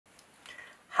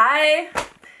Hi,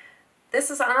 this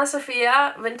is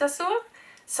Anna-Sofia Winterthur.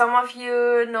 Some of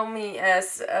you know me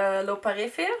as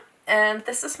Loparefe, and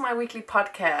this is my weekly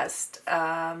podcast,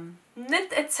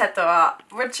 Knit etc.,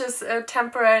 which is a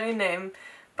temporary name,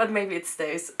 but maybe it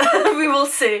stays. We will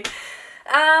see.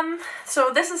 So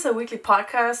this is a weekly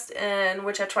podcast in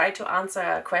which I try to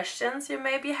answer questions you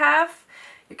maybe have.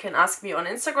 You can ask me on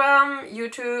Instagram,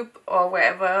 YouTube, or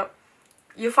wherever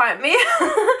you find me.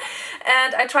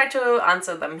 And I try to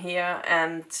answer them here,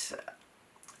 and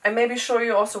I maybe show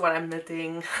you also what I'm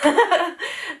knitting.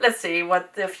 Let's see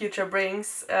what the future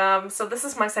brings. So this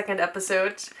is my second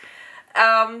episode.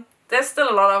 There's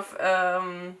still a lot of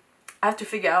I have to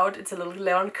figure out. It's a little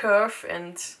learn curve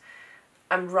and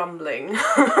I'm rumbling.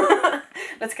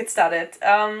 Let's get started.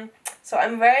 So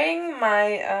I'm wearing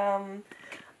my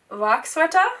work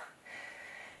sweater,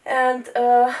 and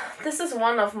this is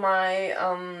one of my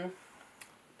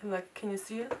like, can you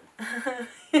see it?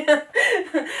 Yeah.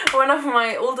 One of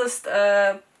my oldest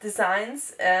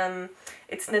designs.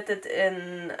 It's knitted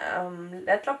in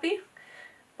Letlopi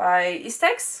by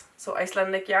Istex, so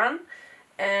Icelandic yarn,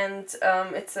 and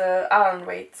it's a Aran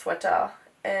weight sweater.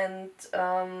 And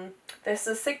there's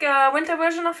a thicker winter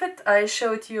version of it. I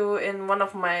showed you in one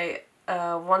of my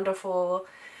wonderful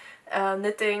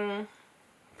knitting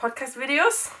podcast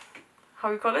videos.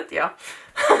 How you call it? Yeah.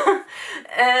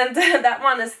 And that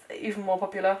one is even more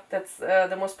popular. That's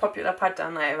the most popular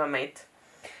pattern I ever made.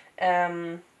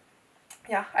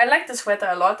 Yeah, I like the sweater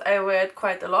a lot. I wear it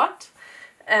quite a lot,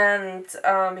 and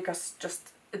because just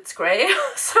it's grey,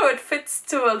 so it fits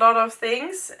to a lot of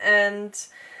things, and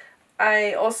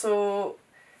I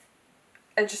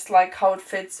just like how it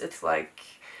fits. It's like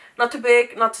not too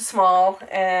big, not too small.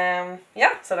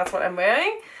 Yeah, so that's what I'm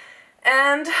wearing.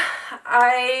 And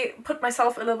I put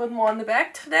myself a little bit more in the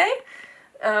back today.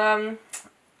 I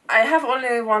have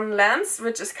only one lens,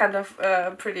 which is kind of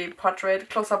a pretty portrait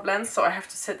close-up lens, so I have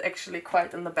to sit actually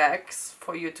quite in the back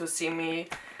for you to see me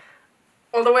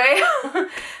all the way. So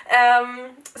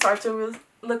I have to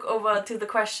look over to the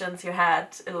questions you had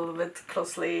a little bit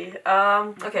closely.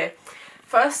 Okay,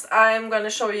 first I'm gonna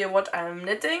show you what I'm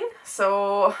knitting.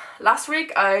 So last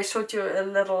week I showed you a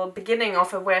little beginning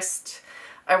of a vest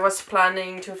I was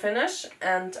planning to finish,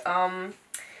 and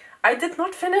I did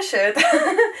not finish it.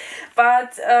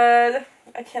 But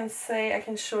I can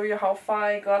show you how far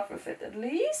I got with it at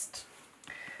least.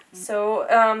 So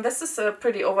this is a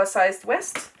pretty oversized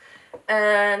vest,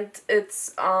 and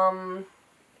it's I'm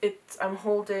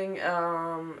holding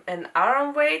an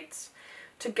Aran weight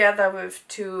together with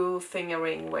two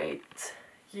fingering weight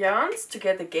yarns to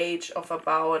get a gauge of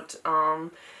about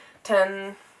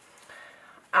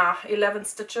 11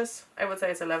 stitches. I would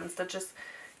say it's 11 stitches.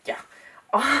 Yeah,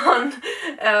 on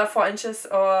 4 inches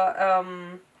or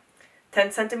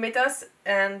 10 centimeters.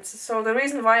 And so the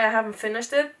reason why I haven't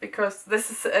finished it, because this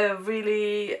is a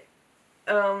really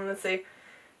let's see,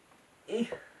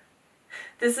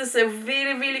 this is a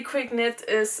really quick knit.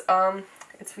 Is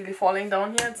it's really falling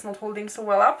down here. It's not holding so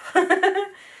well up.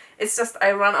 It's just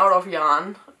I run out of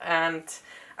yarn, and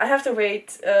I have to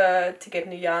wait to get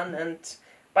new yarn,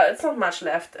 but it's not much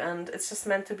left, and it's just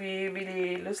meant to be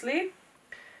really loosely,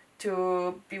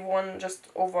 to be worn just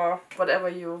over whatever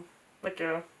you like.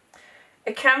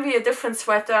 It can be a different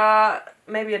sweater,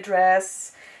 maybe a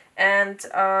dress, and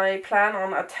I plan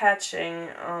on attaching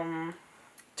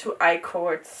 2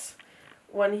 I-cords,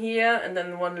 one here and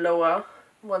then one lower,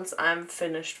 once I'm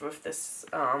finished with this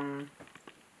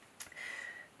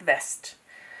vest.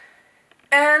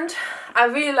 And I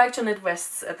really like to knit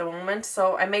vests at the moment,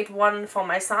 so I made one for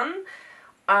my son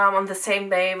on the same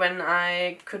day when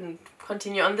I couldn't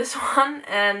continue on this one,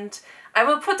 and I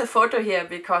will put a photo here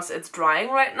because it's drying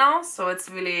right now, so it's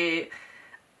really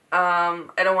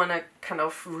I don't want to kind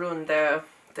of ruin the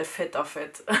fit of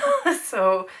it.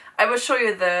 So I will show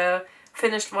you the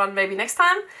finished one maybe next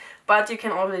time, but you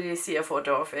can already see a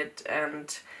photo of it,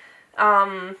 and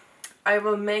I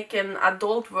will make an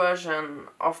adult version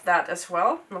of that as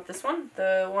well, not this one,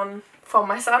 the one for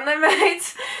my son I made.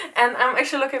 And I'm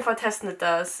actually looking for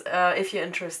Testknitters if you're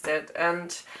interested.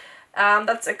 And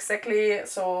that's exactly,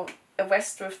 so a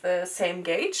vest with the same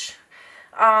gauge.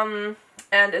 And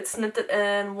it's knitted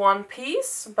in one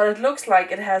piece, but it looks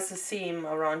like it has a seam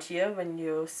around here when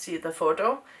you see the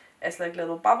photo. It's like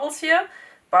little bubbles here,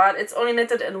 but it's only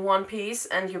knitted in one piece,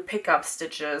 and you pick up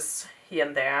stitches here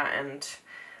and there, and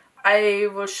I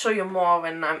will show you more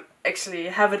when I actually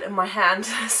have it in my hand,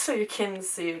 so you can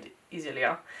see it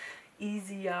easier.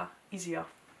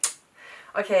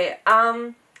 Okay,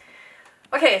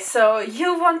 Okay, so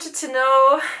you wanted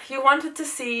to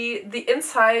see the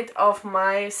inside of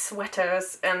my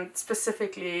sweaters, and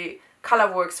specifically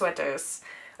colorwork sweaters.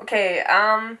 Okay,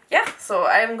 yeah, so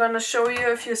I'm gonna show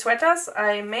you a few sweaters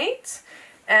I made,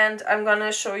 and I'm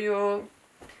gonna show you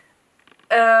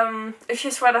a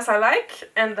few sweaters I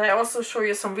like, and I also show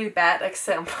you some really bad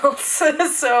examples.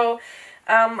 So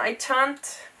I turned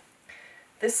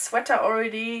this sweater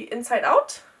already inside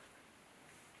out.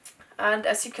 And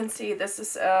as you can see,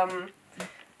 this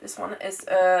one is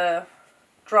a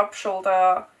drop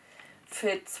shoulder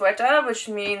fit sweater, which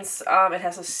means it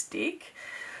has a steek.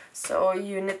 So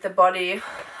you knit the body.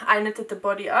 I knitted the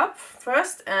body up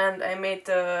first, and I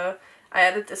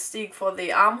added the steek for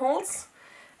the armholes,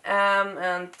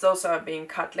 and those are being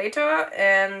cut later.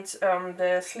 And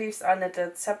the sleeves are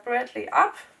knitted separately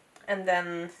up and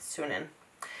then sewn in.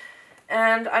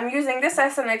 And I'm using this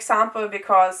as an example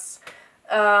because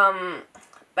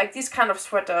like these kind of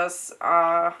sweaters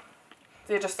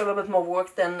they're just a little bit more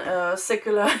work than a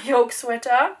circular yoke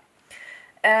sweater.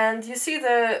 And you see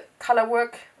the color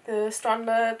work, the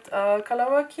stranded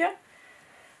color work here.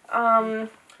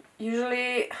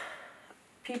 Usually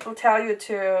people tell you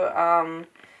to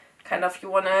you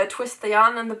want to twist the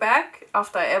yarn in the back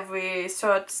after every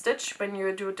third stitch when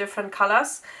you do different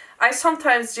colors. I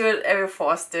sometimes do it every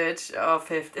fourth stitch or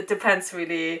fifth. It depends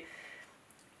really.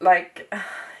 Like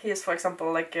here's for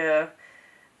example like it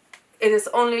is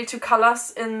only 2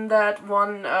 colors in that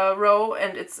one row,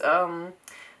 and it's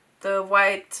the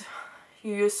white.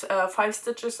 You use 5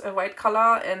 stitches a white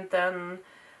color and then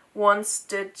 1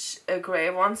 stitch a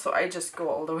gray one, so I just go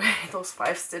all the way those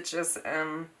 5 stitches.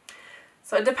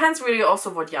 So it depends really also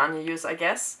what yarn you use, I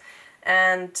guess.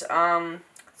 And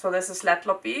so this is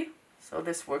Latloppy, so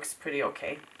this works pretty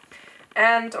okay.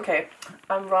 And okay,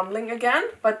 I'm rambling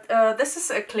again, but this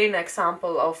is a clean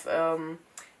example of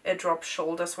a drop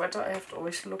shoulder sweater. I have to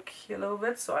always look here a little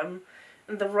bit, so I'm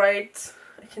in the right,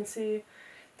 I can see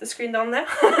the screen down there.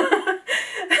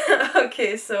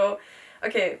 Okay, so,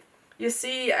 okay, you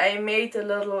see I made a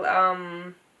little,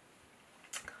 how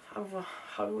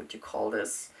would you call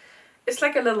this? It's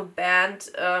like a little band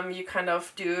you kind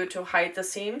of do to hide the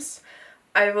seams.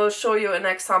 I will show you an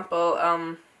example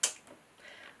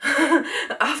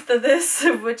after this,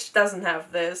 which doesn't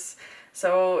have this.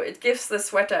 So it gives the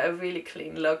sweater a really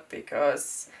clean look,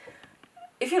 because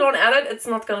if you don't add it, it's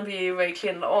not gonna be very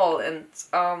clean at all. And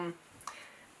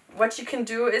what you can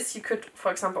do is you could, for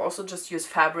example, also just use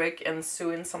fabric and sew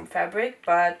in some fabric,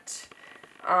 but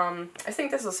I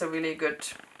think this is a really good,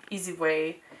 easy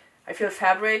way. I feel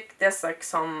fabric, there's like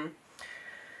some...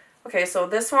 Okay, so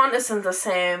this one is in the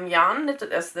same yarn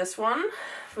knitted as this one,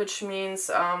 which means,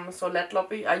 so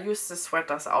Latloppy, I use the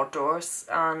sweaters outdoors,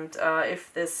 and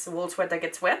if this wool sweater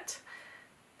gets wet,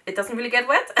 it doesn't really get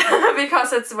wet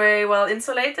because it's very well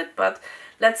insulated, but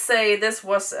let's say this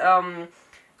was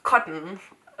cotton,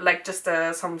 like just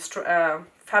some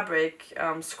fabric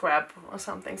scrap or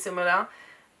something similar,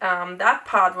 that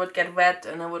part would get wet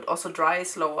and it would also dry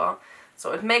slower.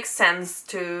 So it makes sense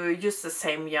to use the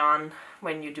same yarn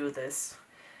when you do this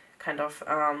kind of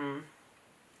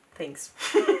things.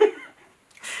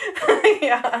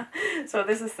 Yeah, so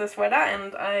this is the sweater,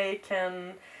 and I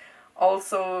can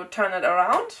also turn it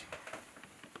around,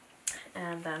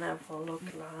 and then it will look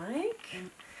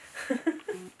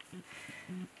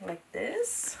like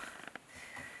this.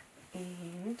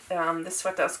 And this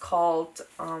sweater is called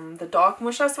the dog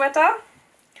musher sweater,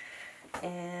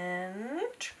 and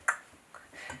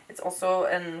it's also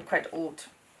a quite old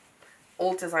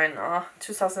design,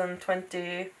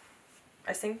 2020,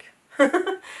 I think.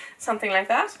 Something like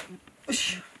that.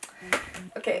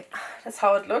 Okay, that's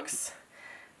how it looks.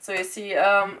 So you see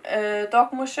a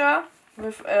dog musher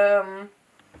with a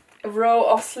row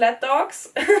of sled dogs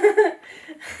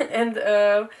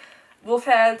and wolf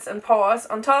heads and paws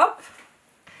on top.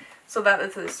 So that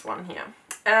is this one here.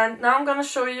 And now I'm gonna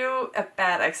show you a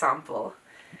bad example.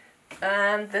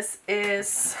 And this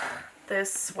is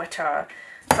this sweater.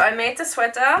 So I made the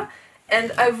sweater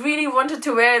and I really wanted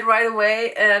to wear it right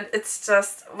away, and it's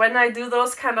just, when I do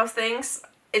those kind of things,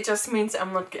 it just means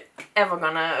I'm not ever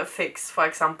gonna fix, for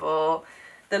example,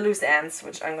 the loose ends,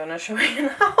 which I'm gonna show you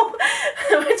now,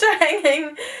 which are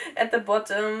hanging at the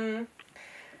bottom.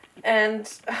 And,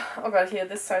 oh god, here,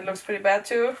 this side looks pretty bad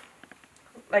too.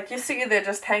 Like you see, they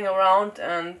just hang around,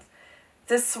 and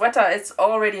this sweater is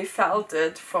already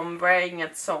felted from wearing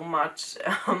it so much.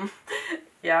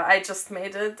 Yeah, I just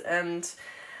made it and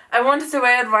I wanted to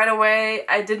wear it right away.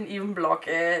 I didn't even block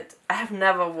it. I have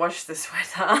never washed this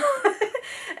sweater.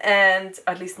 And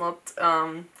at least not,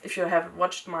 if you haven't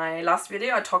watched my last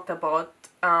video, I talked about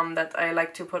that I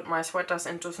like to put my sweaters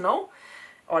into snow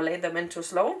or lay them into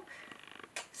snow.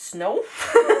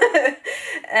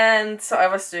 And so I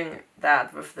was doing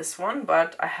that with this one,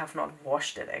 but I have not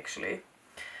washed it actually.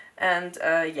 And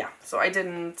yeah, so I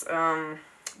didn't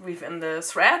weave in the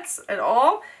threads at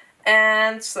all.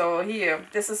 And so here,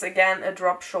 this is again a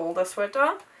drop shoulder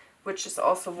sweater, which is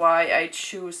also why I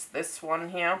choose this one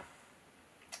here,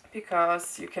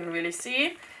 because you can really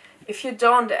see, if you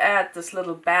don't add this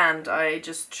little band I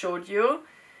just showed you,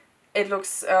 it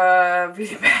looks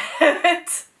really bad.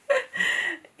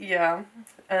 Yeah,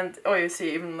 and oh, you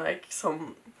see even like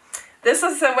some, this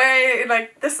is a way,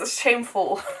 like, this is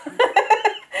shameful.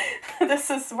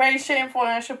 This is very shameful and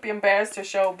I should be embarrassed to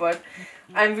show, but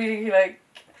I'm really like,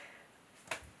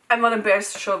 I'm not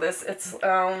embarrassed to show this. It's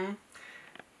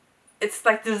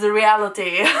like there's a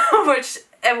reality which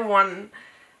everyone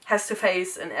has to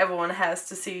face and everyone has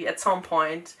to see at some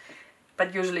point,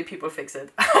 but usually people fix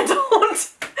it. I don't.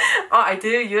 Oh, I do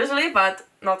usually, but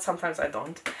not sometimes I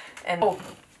don't. And oh,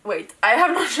 wait, I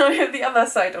have not shown you the other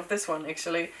side of this one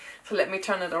actually. So let me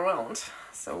turn it around.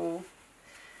 So,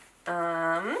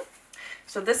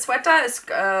 so this sweater is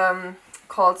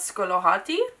called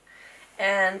Skolohati,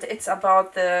 and it's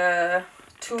about the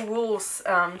two wolves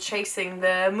chasing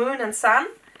the moon and sun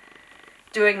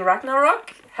during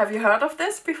Ragnarok. Have you heard of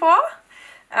this before?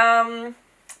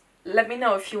 Let me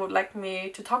know if you would like me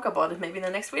to talk about it maybe in the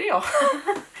next video.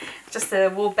 Just a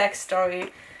wool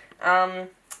backstory.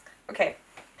 Okay,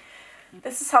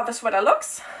 this is how the sweater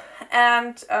looks,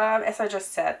 and as I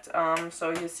just said,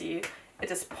 so you see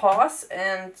it is paws,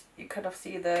 and you kind of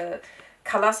see the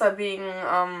colors are being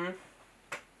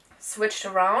switched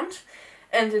around,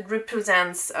 and it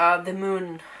represents the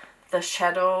moon, the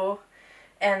shadow,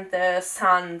 and the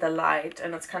sun, the light,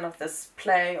 and it's kind of this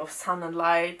play of sun and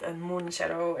light and moon and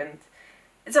shadow, and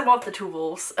it's about the two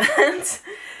wolves. And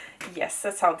yes,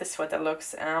 that's how this sweater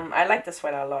looks. I like the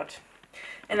sweater a lot,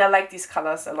 and I like these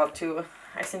colors a lot too.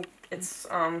 I think it's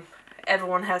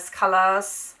everyone has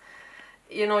colors,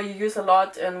 you know, you use a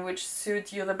lot and which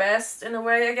suit you the best in a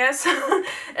way, I guess.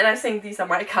 And I think these are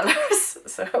my colors.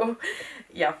 So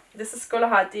yeah, this is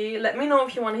Skolohati. Let me know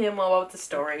if you want to hear more about the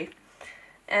story.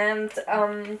 And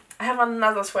I have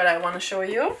another sweater I want to show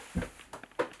you,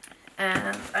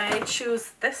 and I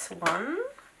choose this one.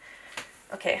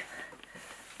 Okay,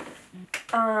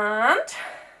 and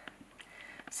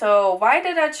so why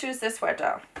did I choose this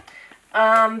sweater?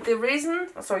 The reason,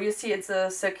 so you see it's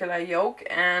a circular yoke,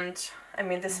 and I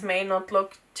mean this may not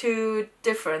look too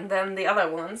different than the other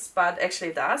ones, but actually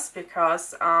it does,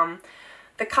 because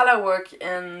the color work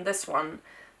in this one.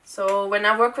 So when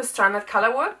I work with standard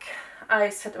color work, I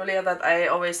said earlier that I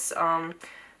always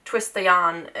twist the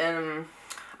yarn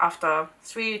after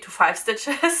 3 to 5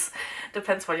 stitches,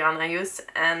 depends what yarn I use.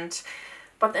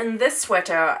 But in this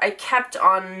sweater I kept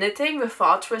on knitting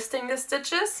without twisting the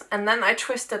stitches, and then I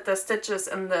twisted the stitches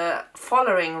in the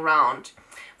following round,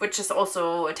 which is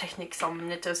also a technique some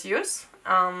knitters use.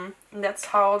 That's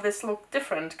how this looked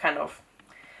different, kind of.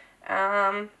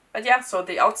 But yeah, so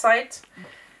the outside,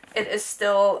 it is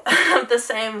still the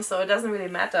same, so it doesn't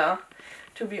really matter,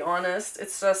 to be honest.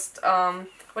 It's just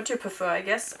what you prefer, I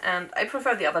guess, and I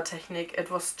prefer the other technique.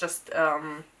 It was just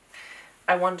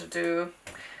I wanted to,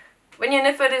 when you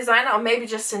knit for a designer or maybe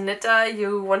just a knitter,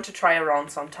 you want to try around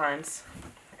sometimes.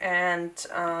 And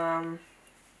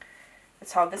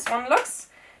that's how this one looks,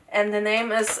 and the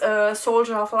name is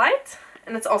Soldier of Light,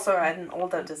 and it's also an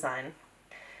older design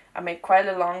I made quite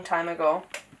a long time ago.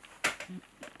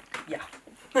 Yeah.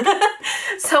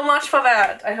 So much for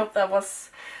that. I hope that was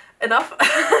enough.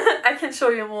 I can show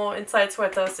you more inside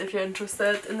sweaters if you're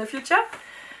interested in the future.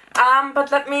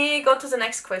 But let me go to the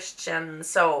next question.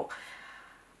 So,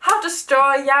 how to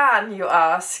store yarn, you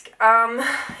ask?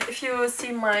 If you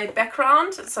see my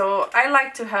background, so I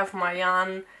like to have my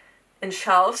yarn in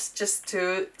shelves just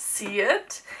to see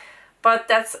it, but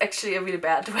that's actually a really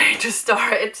bad way to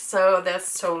store it, so there's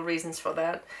several reasons for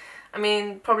that. I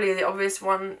mean, probably the obvious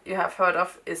one you have heard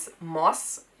of is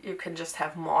moss. You can just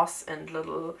have moss and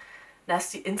little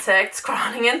nasty insects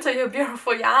crawling into your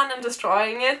beautiful yarn and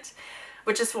destroying it,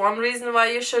 which is one reason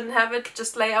why you shouldn't have it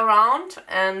just lay around.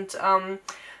 And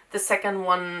the second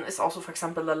one is also, for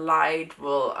example, the light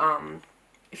will,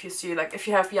 if you see, like, if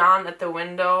you have yarn at the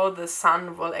window, the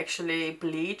sun will actually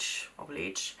bleach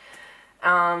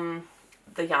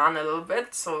the yarn a little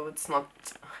bit, so it's not,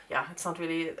 yeah, it's not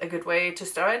really a good way to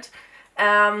store it.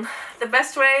 The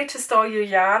best way to store your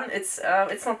yarn, it's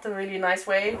not a really nice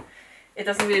way. It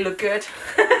doesn't really look good,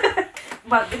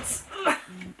 but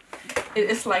it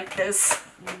is like this.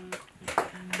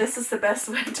 This is the best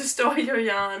way to store your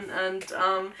yarn, and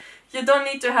you don't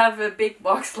need to have a big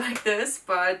box like this,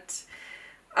 but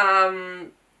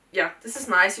yeah, this is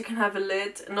nice. You can have a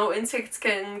lid, no insects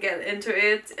can get into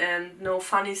it, and no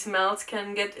funny smells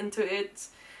can get into it.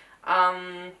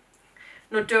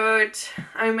 No dirt.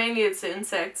 I mean, mainly it's the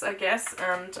insects, I guess,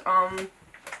 and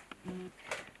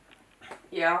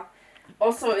yeah.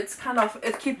 Also, it's kind of,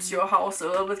 it keeps your house a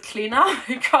little bit cleaner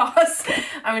because,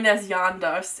 I mean, there's yarn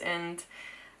dust, and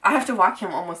I have to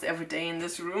vacuum almost every day in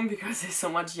this room because there's so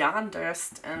much yarn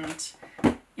dust. And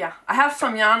yeah, I have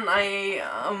some yarn.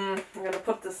 I'm gonna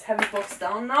put this heavy box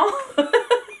down now.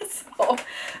 So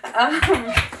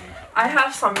I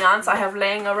have some yarns I have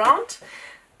laying around,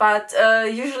 but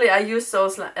usually I use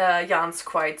those yarns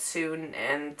quite soon,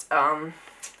 and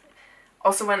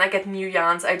also when I get new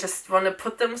yarns I just want to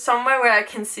put them somewhere where I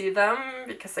can see them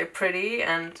because they're pretty,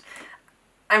 and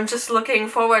I'm just looking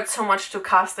forward so much to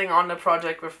casting on the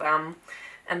project with them.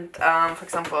 And for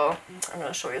example, I'm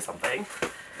gonna show you something.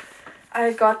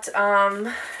 I got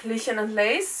Lichen and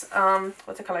Lace,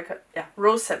 what's it called? Yeah,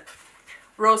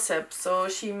 Rosehip. So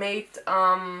she made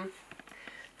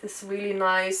this really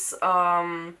nice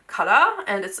color,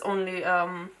 and it's only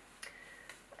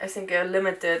I think a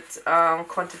limited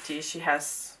quantity she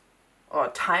has, or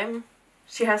time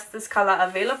she has this color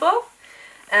available,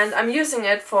 and I'm using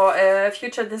it for a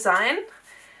future design.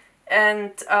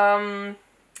 And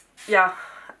yeah,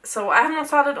 so I have not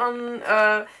started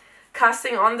on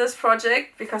casting on this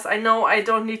project because I know I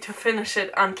don't need to finish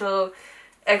it until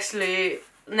actually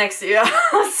next year.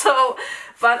 So,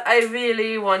 but I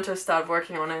really want to start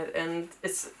working on it, and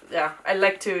it's, yeah, I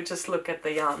like to just look at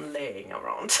the yarn laying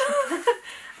around.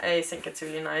 I think it's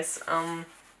really nice.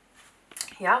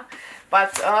 Yeah,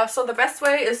 but so the best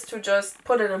way is to just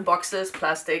put it in boxes,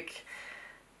 plastic,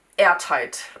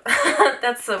 airtight.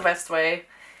 That's the best way,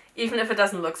 even if it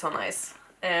doesn't look so nice.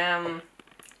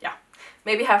 Yeah,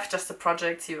 maybe have just the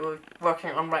projects you're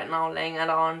working on right now laying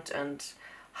around and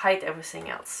hide everything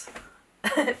else.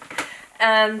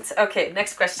 And okay,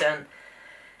 next question.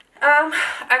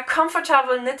 A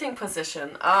comfortable knitting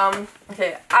position.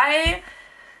 Okay,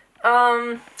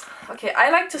 I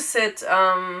like to sit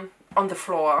on the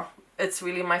floor. It's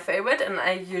really my favorite, and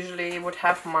I usually would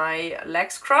have my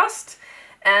legs crossed,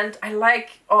 and I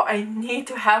like, or I need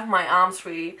to have my arms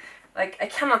really, like I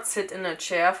cannot sit in a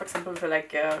chair, for example, for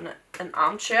like an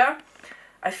armchair.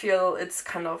 I feel it's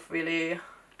kind of really,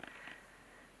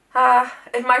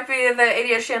 it might be the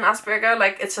ADHD and Asperger,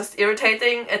 like it's just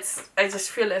irritating. I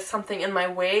just feel there's something in my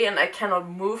way and I cannot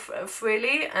move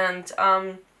freely, and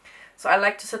so I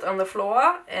like to sit on the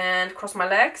floor and cross my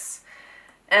legs.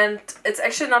 And it's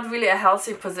actually not really a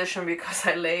healthy position because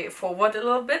I lay forward a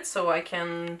little bit so I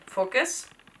can focus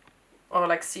or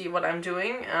like see what I'm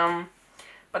doing.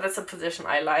 But that's a position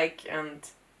I like, and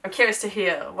I'm curious to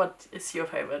hear what is your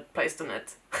favorite place to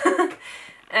knit.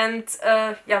 And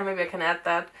yeah, maybe I can add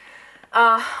that.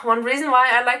 One reason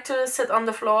why I like to sit on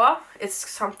the floor, it's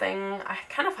something I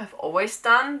kind of have always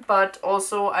done, but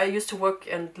also I used to work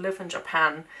and live in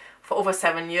Japan for over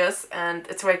 7 years, and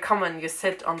it's very common you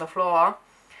sit on the floor.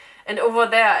 And over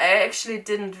there I actually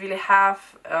didn't really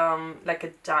have like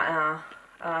a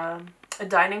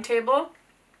dining table,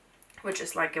 which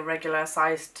is like a regular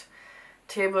sized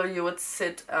table you would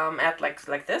sit at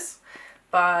like this.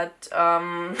 But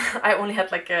I only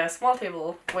had like a small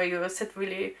table where you sit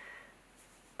really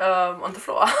on the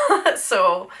floor.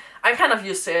 So I'm kind of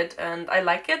used to it and I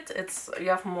like it. You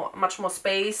have much more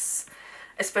space,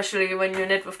 especially when you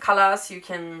knit with colors. You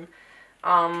can,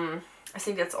 I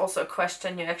think that's also a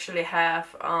question you actually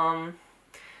have. I'm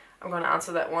gonna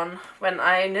answer that one. When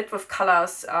I knit with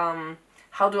colors,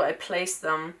 how do I place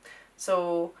them?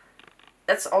 So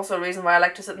that's also a reason why I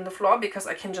like to sit on the floor, because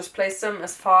I can just place them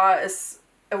as far as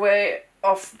away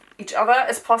of each other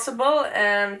as possible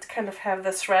and kind of have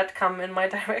the thread come in my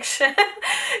direction.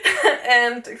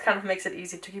 And it kind of makes it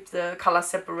easy to keep the colors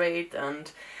separate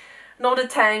and no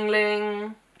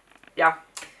detangling. Yeah,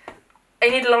 I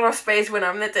need a lot of space when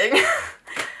I'm knitting.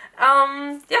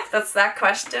 Yeah, that's that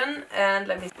question. And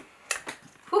let me...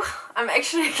 Whew, I'm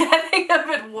actually getting a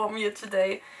bit warm here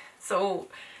today. So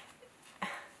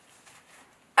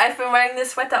I've been wearing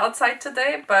this sweater outside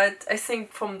today, but I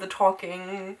think from the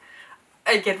talking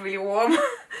I get really warm.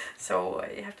 So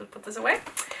I have to put this away.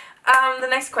 The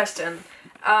next question.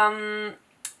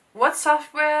 What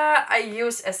software I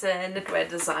use as a knitwear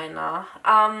designer?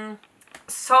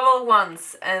 Several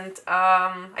ones, and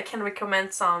I can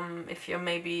recommend some if you're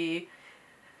maybe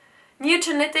new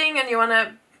to knitting and you want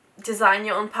to design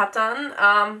your own pattern.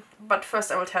 But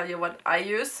first I will tell you what I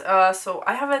use. So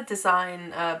I have a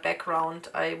design background.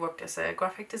 I worked as a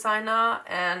graphic designer,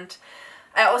 and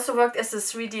I also worked as a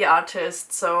 3D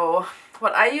artist, so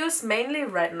what I use mainly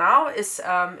right now is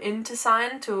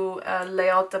InDesign to lay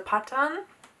out the pattern.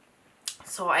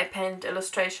 So I paint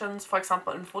illustrations, for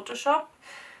example, in Photoshop,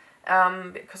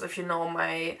 because if you know,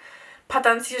 my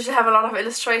patterns usually have a lot of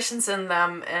illustrations in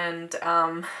them, and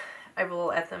I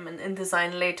will add them in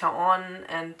InDesign later on.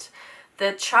 And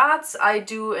the charts I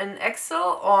do in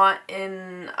Excel or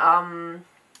in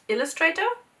Illustrator.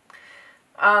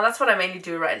 That's what I mainly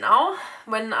do right now.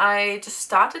 When I just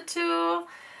started to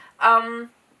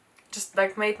just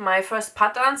like made my first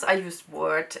patterns, I used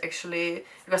Word actually,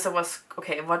 because I was,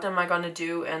 okay, what am I gonna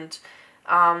do? And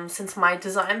since my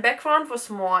design background was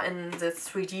more in the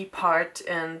 3D part,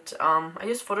 and I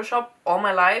used Photoshop all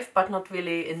my life, but not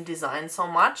really in design so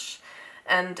much.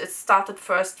 And it started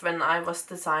first when I was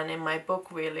designing my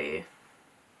book, really.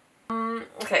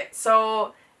 Okay,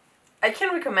 so I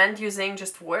can recommend using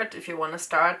just Word if you want to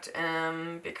start,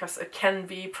 because it can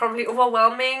be probably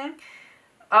overwhelming.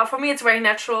 For me it's very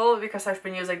natural because I've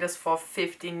been using this for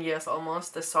 15 years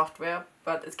almost, this software,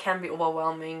 but it can be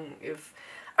overwhelming if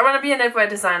I want to be a knitwear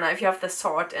designer, if you have this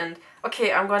thought and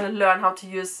okay, I'm going to learn how to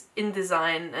use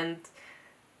InDesign, and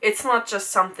it's not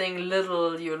just something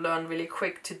little you learn really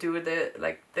quick to do the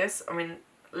like this. I mean,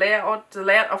 the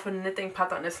layout of a knitting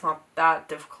pattern is not that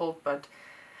difficult, but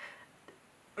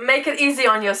make it easy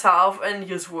on yourself and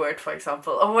use Word, for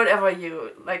example, or whatever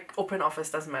you like.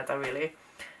 OpenOffice doesn't matter really,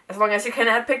 as long as you can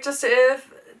add pictures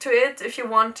to it if you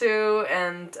want to,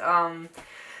 and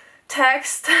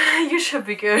text, you should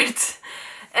be good.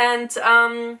 And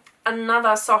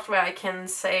another software I can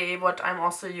say what I'm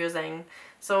also using.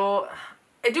 So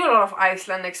I do a lot of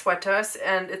Icelandic sweaters,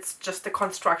 and it's just the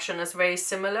construction is very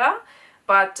similar.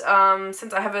 But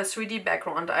since I have a 3D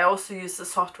background, I also use the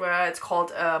software. It's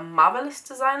called Marvelous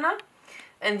Designer,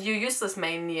 and you use this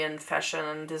mainly in fashion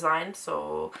and design.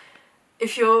 So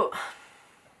if you,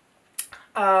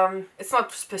 it's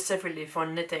not specifically for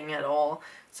knitting at all.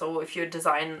 So if you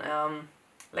design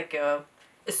like a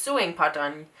sewing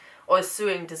pattern or a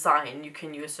sewing design, you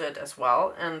can use it as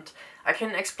well. And I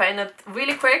can explain it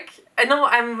really quick. I know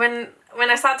when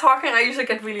I start talking, I usually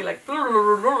get really like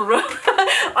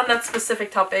on that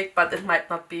specific topic, but it might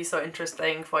not be so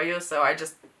interesting for you, so I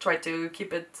just try to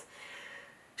keep it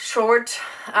short.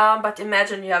 But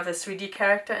imagine you have a 3D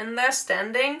character in there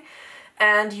standing,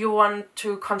 and you want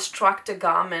to construct a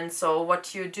garment. So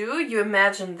what you do, you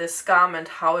imagine this garment,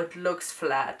 how it looks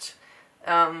flat.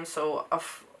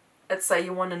 Let's say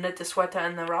you want to knit a sweater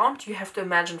in the round, you have to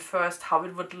imagine first how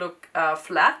it would look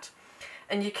flat,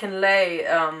 and you can lay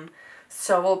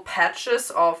several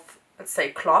patches of, let's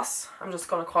say, cloth. I'm just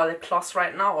gonna call it cloth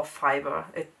right now, or fiber.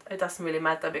 It doesn't really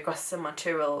matter because the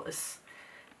material is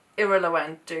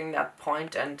irrelevant during that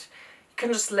point, and you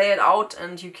can just lay it out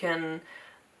and you can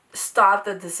start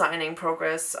the designing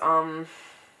progress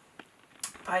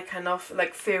by kind of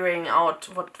like figuring out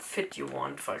what fit you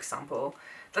want, for example.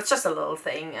 That's just a little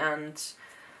thing. And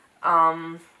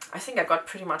I think I got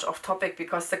pretty much off topic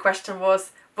because the question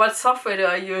was, what software do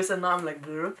I use? And now I'm like,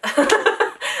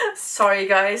 sorry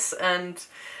guys. And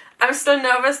I'm still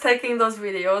nervous taking those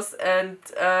videos, and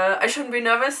I shouldn't be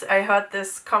nervous. I heard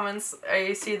these comments,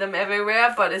 I see them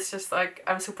everywhere, but it's just like,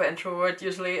 I'm super introvert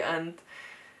usually, and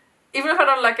even if I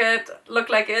don't look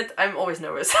like it, I'm always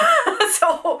nervous.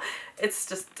 So it's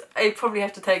just, I probably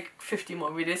have to take 50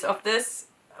 more videos of this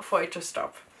for it to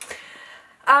stop.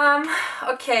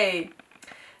 Okay,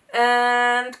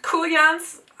 and cool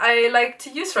yarns I like to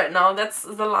use right now. That's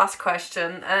the last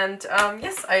question. And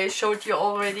yes, I showed you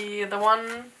already the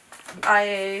one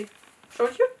I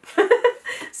showed you.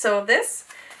 So this,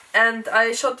 and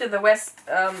I showed you the West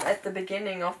at the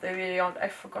beginning of the video, and I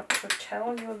forgot to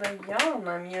tell you the yarn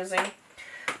I'm using.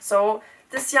 So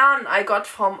this yarn I got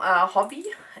from a hobby,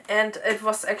 and it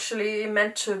was actually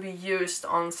meant to be used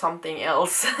on something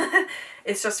else.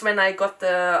 It's just when I got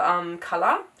the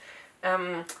color,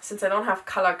 since I don't have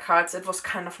color cards, it was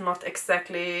kind of not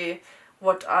exactly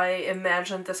what I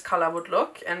imagined this color would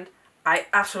look, and I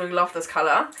absolutely love this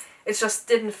color. It just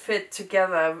didn't fit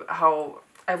together how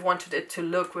I wanted it to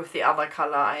look with the other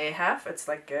color I have. It's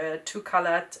like a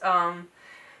two-colored,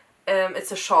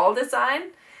 it's a shawl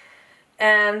design.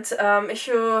 And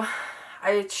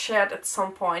I shared at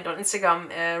some point on Instagram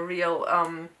a reel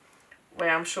where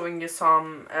I'm showing you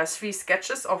some 3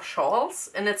 sketches of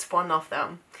shawls, and it's one of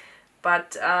them.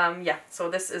 But yeah, so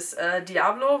this is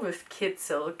Diablo with kid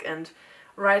silk, and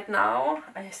right now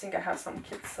I think I have some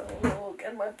kid silk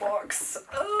in my box.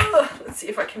 Let's see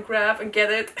if I can grab and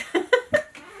get it.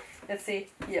 Let's see.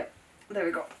 Yeah, there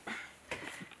we go.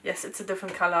 Yes, it's a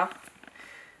different color.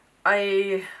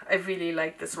 I really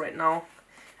like this right now.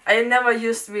 I never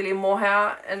used really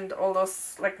mohair and all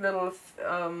those like little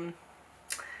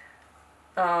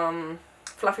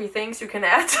fluffy things you can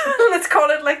add, let's call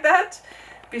it like that,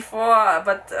 before,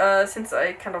 but since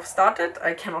I kind of started,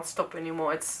 I cannot stop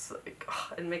anymore. It's like,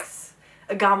 oh, it makes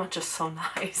a garment just so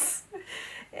nice.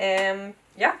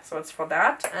 Yeah, so it's for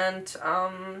that. And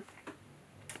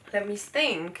let me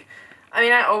think. I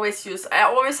mean, I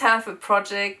always have a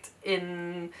project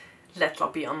in Let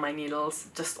Lobby on my needles,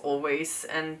 just always.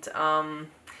 And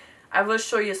I will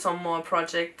show you some more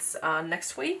projects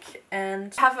next week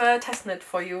and have a test knit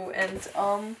for you. And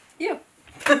yeah.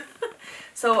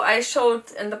 So I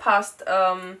showed in the past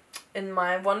in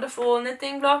my wonderful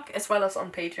knitting vlog as well as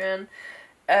on Patreon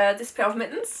this pair of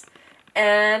mittens.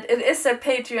 And it is a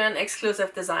Patreon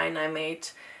exclusive design I made.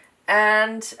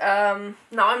 And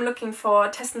now I'm looking for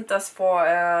test knitters for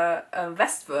a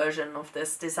vest version of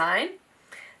this design.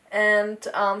 And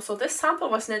so this sample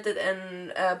was knitted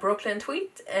in Brooklyn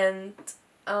tweed and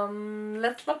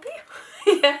Let Lobby.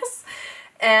 Yes.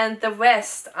 And the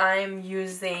vest I'm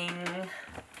using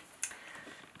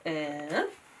Beirut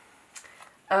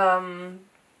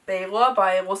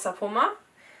by Rosa Poma.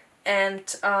 And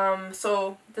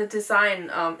so the design,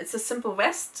 it's a simple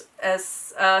vest,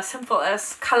 as simple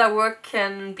as color work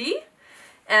can be.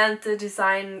 And the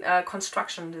design,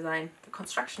 construction design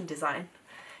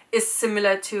is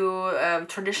similar to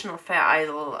traditional Fair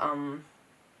Isle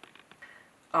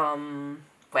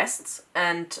vests,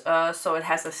 and so it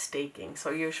has a staking. So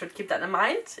you should keep that in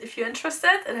mind if you're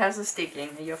interested. It has a staking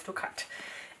you have to cut.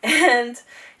 And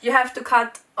you have to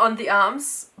cut on the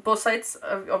arms, both sides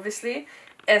obviously,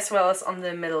 as well as on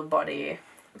the middle body,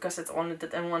 because it's all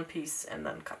knitted in one piece and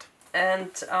then cut. And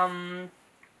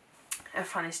a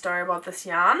funny story about this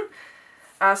yarn.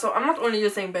 So I'm not only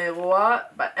using Beirut,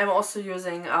 but I'm also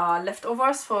using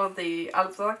leftovers for the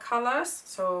other colors.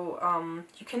 So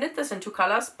you can knit this in 2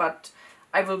 colors, but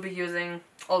I will be using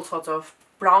all sorts of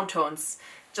brown tones.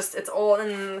 Just it's all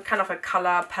in kind of a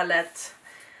color palette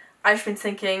I've been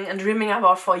thinking and dreaming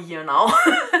about for a year now.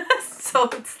 So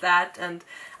it's that. And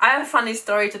I have a funny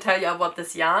story to tell you about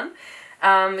this yarn.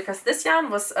 Because this yarn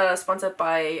was sponsored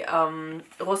by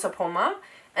Rosa Poma.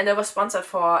 And it was sponsored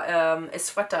for a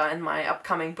sweater in my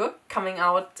upcoming book, coming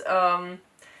out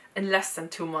in less than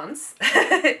 2 months,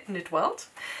 Knitwild.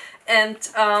 And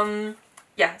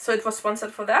yeah, so it was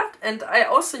sponsored for that. And I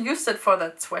also used it for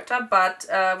that sweater, but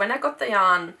when I got the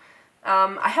yarn,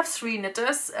 I have 3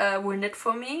 knitters who knit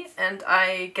for me, and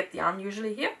I get the yarn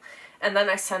usually here. And then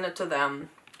I send it to them,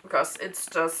 because it's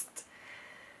just...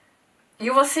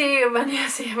 You will see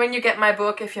when you get my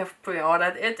book, if you have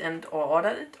pre-ordered it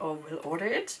or will order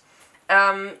it.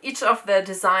 Each of the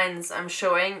designs I'm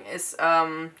showing is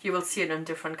you will see it in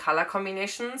different color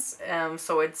combinations.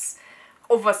 So it's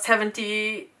over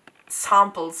 70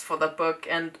 samples for the book,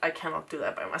 and I cannot do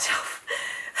that by myself.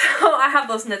 So I have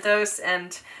those knitters,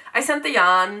 and I sent the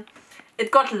yarn. It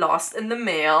got lost in the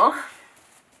mail,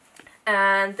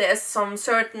 and there's some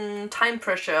certain time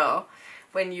pressure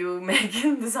when you make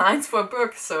designs for a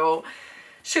book, so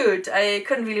shoot, I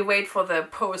couldn't really wait for the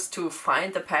post to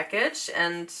find the package,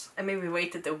 and I maybe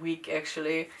waited a week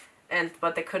actually,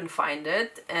 but they couldn't find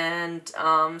it, and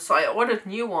so I ordered a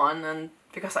new one, and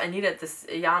because I needed this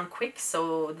yarn quick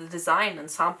so the design and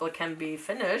sample can be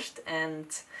finished. And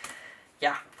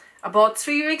yeah, about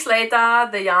 3 weeks later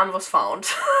the yarn was found.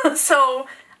 So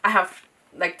I have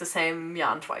like the same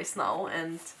yarn twice now,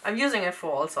 and I'm using it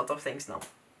for all sorts of things now.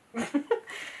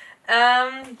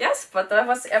 Yes, but that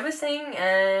was everything,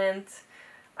 and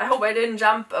I hope I didn't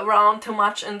jump around too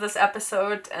much in this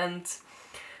episode. And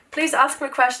please ask me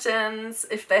questions.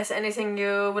 If there's anything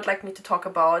you would like me to talk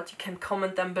about, you can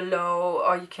comment them below,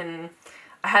 or you can...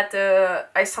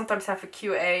 I sometimes have a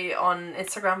QA on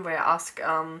Instagram where I ask,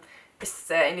 is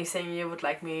there anything you would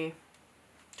like me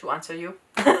to answer you?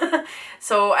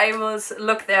 So I will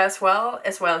look there as well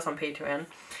as on Patreon.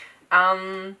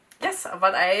 Yes,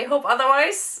 but I hope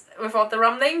otherwise, without the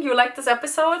rambling, you liked this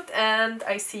episode, and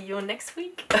I see you next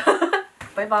week.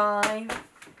 Bye bye.